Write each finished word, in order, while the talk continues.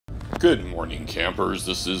Good morning, campers.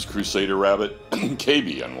 This is Crusader Rabbit,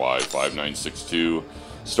 KBNY 5962,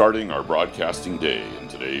 starting our broadcasting day. And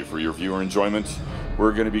today, for your viewer enjoyment,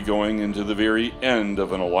 we're going to be going into the very end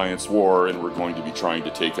of an alliance war, and we're going to be trying to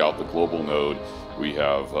take out the global node. We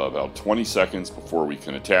have about 20 seconds before we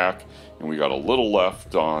can attack, and we got a little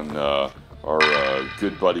left on our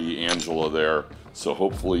good buddy Angela there. So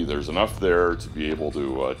hopefully there's enough there to be able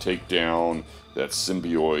to take down that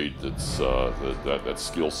symbioid, that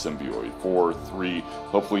skill symbioid. 4, 3.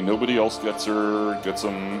 Hopefully nobody else gets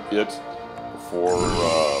him before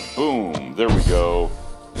boom. There we go.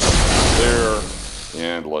 There,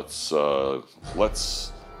 and let's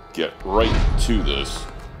get right to this,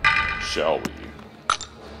 shall we?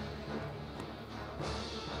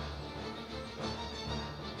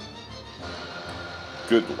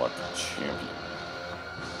 Good luck, champion.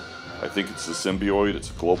 I think it's a symbioid, it's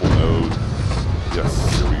a global node.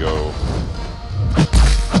 Yes, here we go.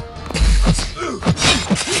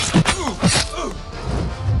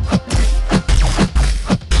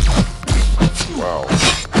 Wow.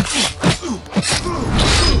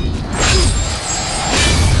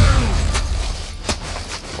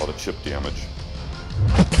 A lot of chip damage.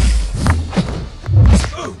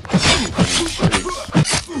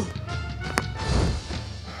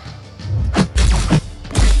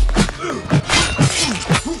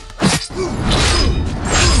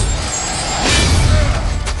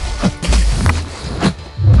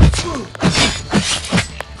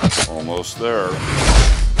 Almost there.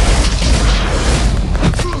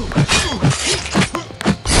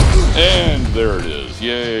 And there it is.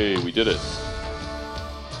 Yay, we did it.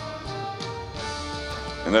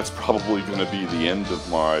 And that's probably going to be the end of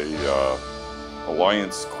my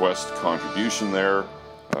Alliance Quest contribution there.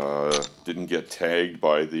 Didn't get tagged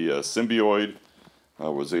by the symbioid. I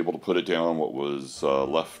was able to put it down what was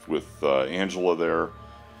left with Angela there.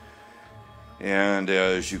 And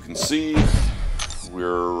as you can see,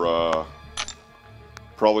 we're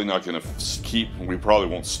probably not going to we probably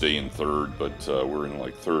won't stay in third, but we're in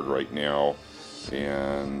like third right now,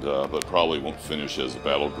 and but probably won't finish as a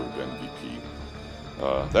battle group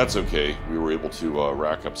MVP. That's okay. We were able to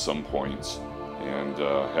rack up some points and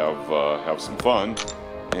have some fun,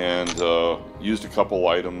 and used a couple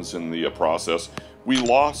items in the process. We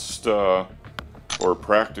lost, or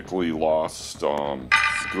practically lost,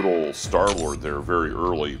 good old Star-Lord there very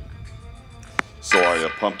early. So I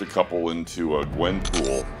pumped a couple into a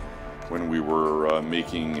Gwenpool when we were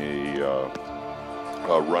making a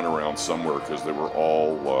run around somewhere, because they were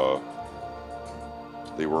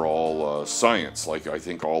all science. Like, I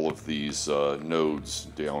think all of these nodes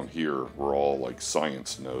down here were all like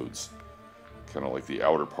science nodes, kind of like the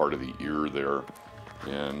outer part of the ear there.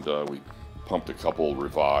 And we pumped a couple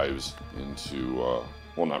revives into,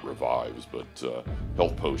 well, not revives, but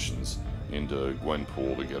health potions into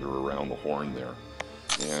Gwenpool to get her around the horn there.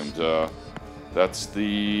 And that's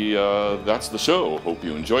the show. Hope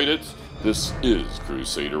you enjoyed it. This is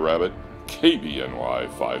Crusader Rabbit, KBNY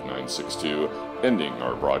 5962, ending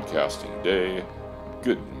our broadcasting day.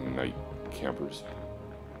 Good night, campers.